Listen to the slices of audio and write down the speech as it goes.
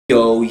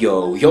Yo, it's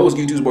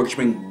YouTube's boy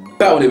KingSupreme.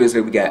 Back with this,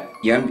 we got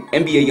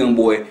NBA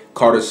YoungBoy,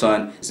 Carter's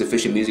Son. It's an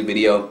official music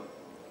video.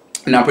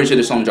 And I'm pretty sure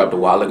this song dropped a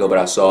while ago, but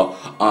I saw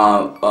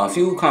a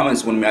few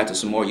comments when we reacted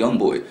to some more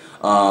YoungBoy.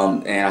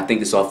 And I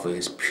think this off of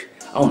his,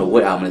 I don't know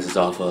what album this is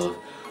off of.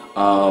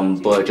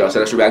 But y'all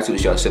said I should react to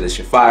this. Y'all said this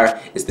shit fire.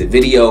 It's the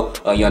video.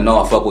 Y'all know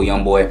I fuck with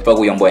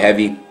YoungBoy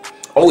heavy.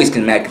 Always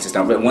mad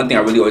consistent. One thing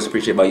I really always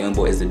appreciate about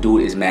YoungBoy is the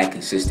dude is mad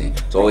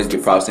consistent. So always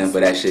give props to him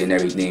for that shit and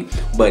everything.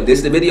 But this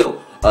is the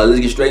video.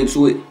 Let's get straight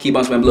into it. Keep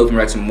on spamming below if you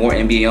react to more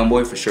NBA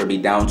YoungBoy. For sure, be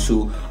down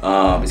to.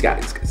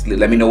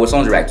 Let me know what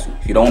songs to react to.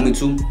 If you don't want me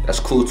to, that's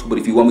cool too. But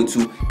if you want me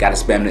to, gotta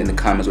spam it in the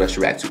comments what I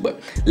should react to.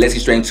 But let's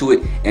get straight into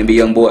it.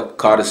 NBA YoungBoy,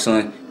 Carter's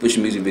Son,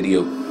 official music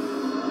video.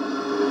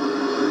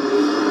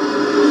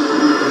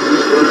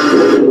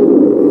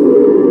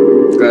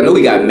 I know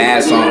we got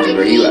mad songs,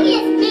 bro. He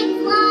like.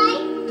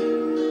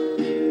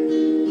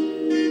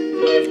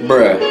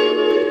 Bruh,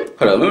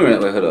 hold up,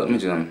 let me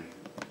just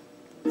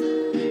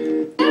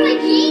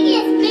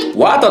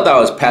Well, I thought that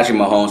was Patrick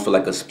Mahomes for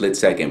like a split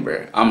second,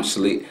 bruh. I'm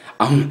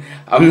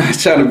not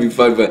trying to be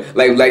funny, but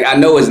like I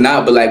know it's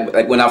not, but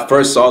like when I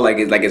first saw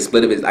it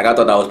split of it, like I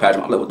thought that was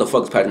Patrick. I'm like, what the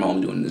fuck is Patrick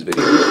Mahomes doing in this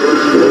video?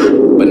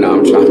 But no,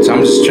 I'm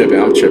just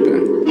tripping. I'm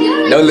tripping.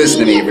 Don't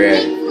listen to me,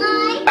 bruh.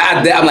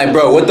 I'm like,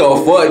 bro, what the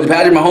fuck? Is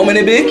Patrick Mahomes in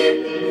it, big?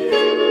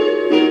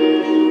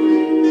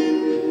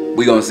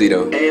 We gonna see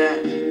though.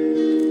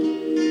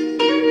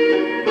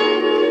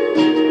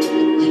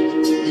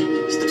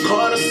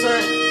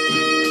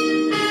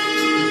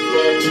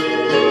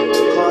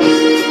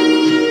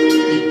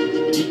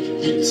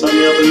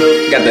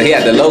 He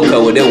had the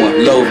logo with that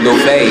one, low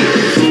fade.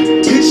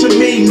 Picture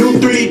me, new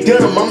 3D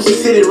denim, I'm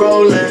city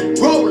rolling.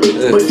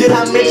 But did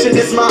I mention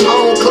this my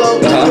own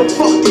club? The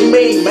fuck you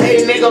mean,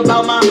 made nigga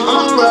about my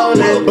own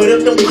rolling. But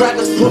if them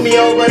crackers pull me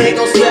over, they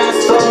gon' say I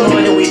stole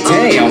it.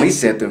 Damn, he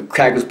said them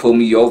crackers pull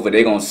me over,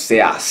 they gon'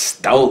 say I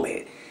stole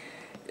it.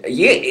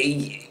 Yeah,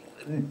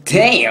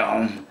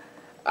 damn.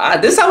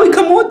 This how we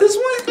come on with this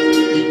one?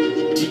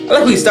 I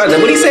like we started.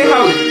 What do you say?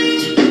 How?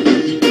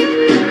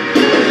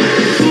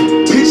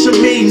 Picture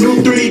me,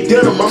 new 3D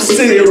denim, I'm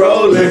city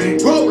rolling.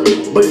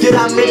 But did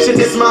I mention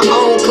this my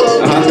own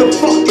club? The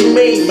fuck you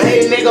mean,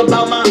 made nigga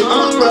about my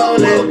own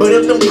rolling. But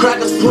if them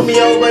crackers pull me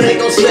over, they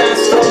gon' say I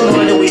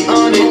stole it. And we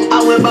on it. I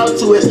went about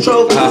to his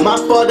trophy. My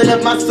father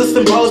left my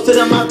system rose to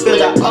them, I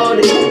feel I owed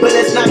it. But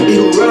let's not be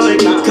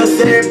heroic, cause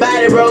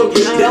everybody rogue.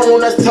 They don't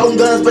want us toting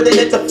guns, but they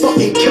let the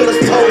fucking killers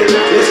tow it.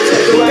 Let's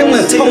check it out. They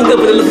want to tone up,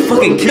 but they let the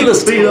fucking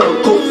killers speed up.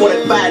 Cool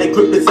 45, they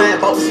grip his hand,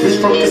 bought this bitch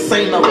from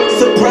casino.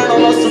 Soprano,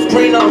 no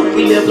Soprano.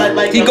 We live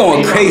like he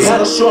going crazy.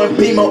 Had a short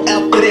BMO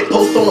after that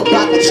post on the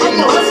block with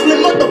Chino. Hustling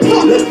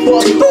motherfucker. Let's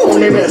fuck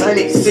on every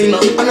honey casino.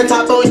 I'm the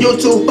top on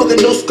YouTube, fucking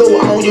new school.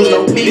 I don't use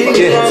no Vivo.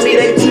 You know me,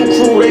 they too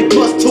cool, they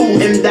plus two.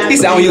 And that he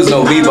said I don't use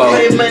no Vivo.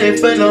 I don't pay money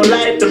for no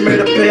life, the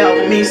murder pay out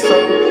with me, so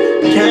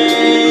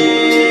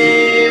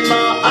came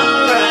out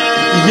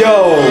alright.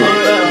 Yo,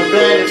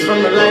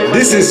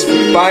 this is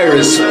fire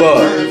as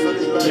fuck.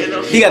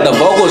 He got the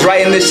vocals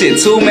right in this shit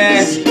too,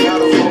 man.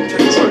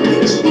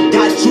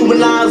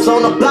 Juveniles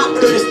on the block,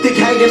 30 stick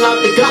hanging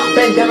out the Glock,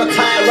 bandana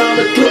tied around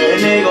the clip,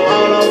 and they go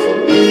all off of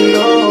me.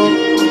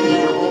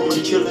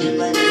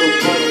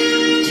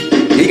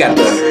 He got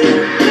the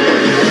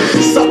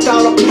suck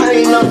all the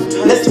pain up,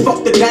 let's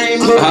fuck the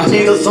game up.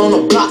 Niggas on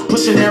the block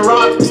pushing their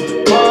rocks. You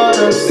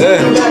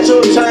got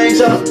your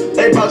change up,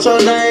 they brought your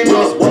name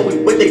up. What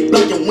we with they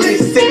blocking when they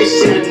say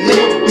this shit,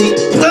 nigga beat.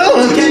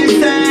 Can't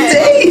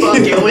say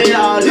fucking with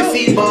all the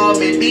feedball,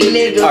 man, these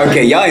niggas.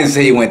 Okay, y'all didn't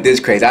say he went this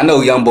crazy. I know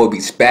YoungBoy be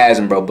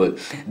spazzing, bro, but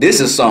this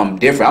is something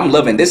different. I'm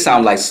loving this.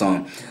 Sound like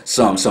some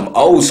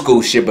old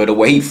school shit, but the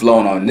way he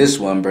flowing on this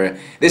one, bro,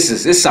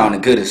 this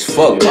sounding good as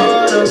fuck,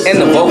 bro.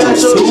 And the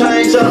vocals too.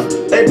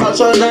 They brought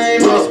your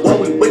name up. What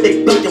we with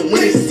they blocking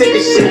when they say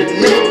this shit,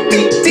 nigga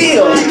beat.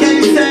 Deal. I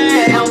can't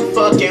say I'm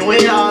fucking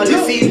with all the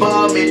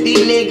feedball, man.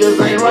 These niggas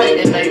ain't right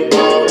and they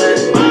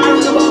ballin'. I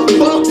don't give a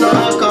fuck, no,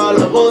 I call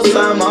the boss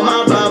time on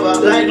my baba.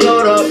 Like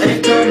load up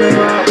and turn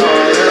around.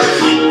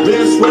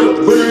 Been sweat,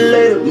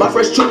 related. My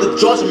fresh trip to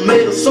Georgia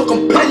made us so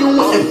companion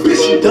with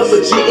ambition.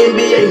 Double G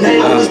NBA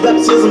native. This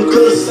baptism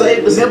could've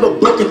saved us. Never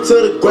broken to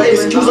the grave.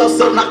 Excuse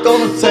ourselves, knock on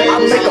the table. I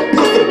make a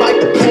pussy bite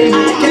the pain. I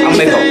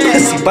make a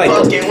pussy bite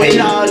the pain. With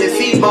all this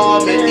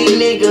feedball, man. These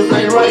niggas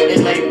ain't right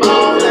and they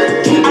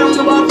ballin'. I don't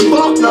give a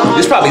fuck, no.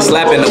 This probably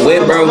slapping the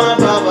whip, bro.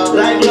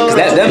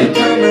 Cause them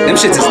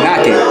shits is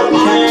knocking.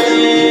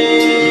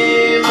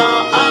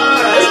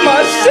 That's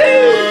my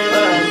shit.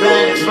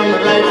 From the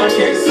life I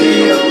can't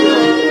see.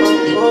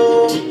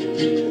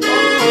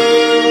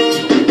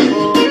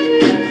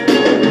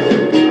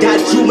 Got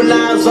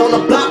juveniles on the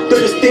block,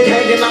 30 stick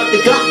hanging out the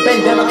Glock,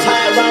 bandana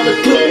tied around the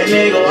clip, and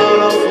they go all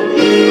off of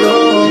me.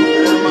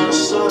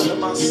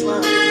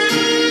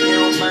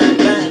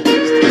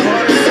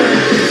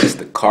 It's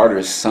the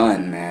Carter's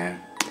Son,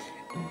 man.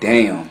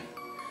 Damn.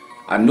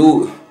 I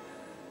knew,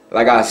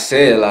 like I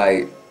said,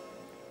 like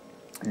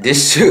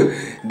this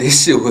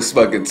shit was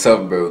fucking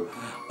tough, bro.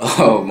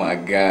 Oh my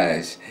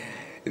gosh.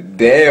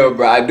 Damn,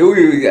 bro, I knew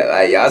he was,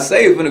 like, y'all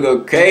say he's finna go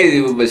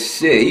crazy, but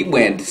shit, he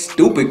went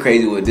stupid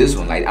crazy with this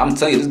one. Like, I'm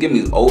telling you, this give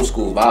me old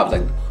school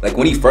vibes. Like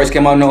when he first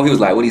came out, no, he was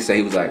like, what'd he say?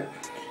 He was like,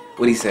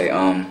 what'd he say?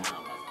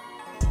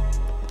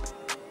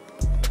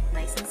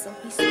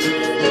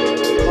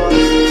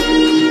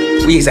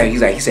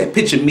 He said,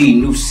 picture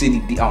me, new city.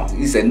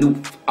 He said,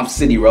 I'm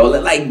city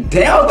rolling. Like,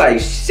 damn,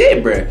 like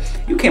shit, bro.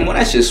 You came on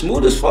that shit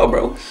smooth as fuck,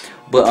 bro.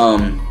 But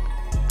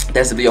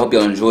that's the video. I hope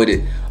y'all enjoyed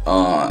it.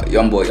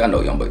 YoungBoy, y'all know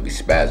YoungBoy be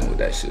spazzing with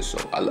that shit. So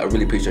I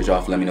really appreciate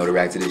y'all for letting me know to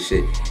react to this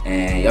shit.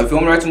 And if you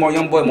want me to react to more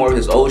YoungBoy, more of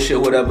his old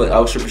shit, whatever,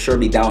 I'll for sure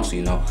be down. So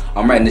you know,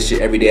 I'm writing this shit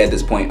every day at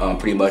this point,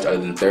 pretty much, other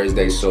than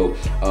Thursday. So you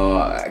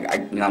know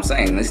what I'm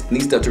saying,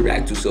 need stuff to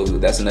react to. So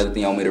that's another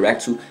thing y'all want me to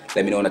react to.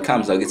 Let me know in the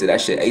comments. I'll get to that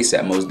shit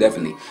ASAP, most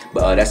definitely.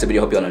 But that's the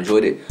video. Hope y'all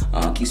enjoyed it.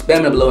 Keep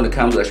spamming it below in the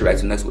comments. Let's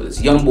react to next with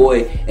this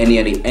YoungBoy.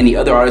 Any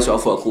other artists y'all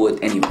fuck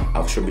with,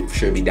 I'll for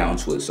sure be down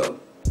to it. So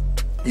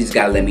you just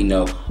gotta let me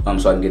know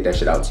so I can get that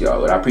shit out to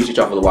y'all. But I appreciate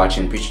y'all for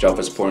watching, appreciate y'all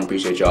for supporting,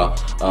 appreciate y'all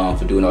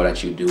for doing all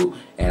that you do.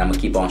 And I'm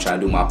gonna keep on trying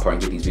to do my part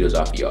and get these videos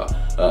off of y'all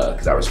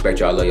because I respect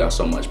y'all, I love y'all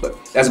so much. But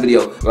that's the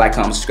video. Like,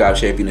 comment, subscribe,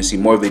 share if you want to see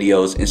more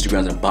videos.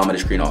 Instagram's in the bottom of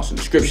the screen, also in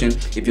the description.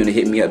 If you want to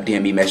hit me up,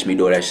 DM me, message me,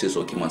 do all that shit,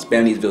 so I keep on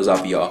spamming these videos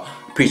off of y'all.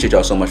 Appreciate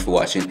y'all so much for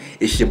watching.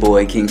 It's your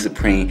boy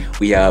KingSupreme.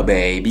 We out,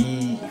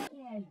 baby.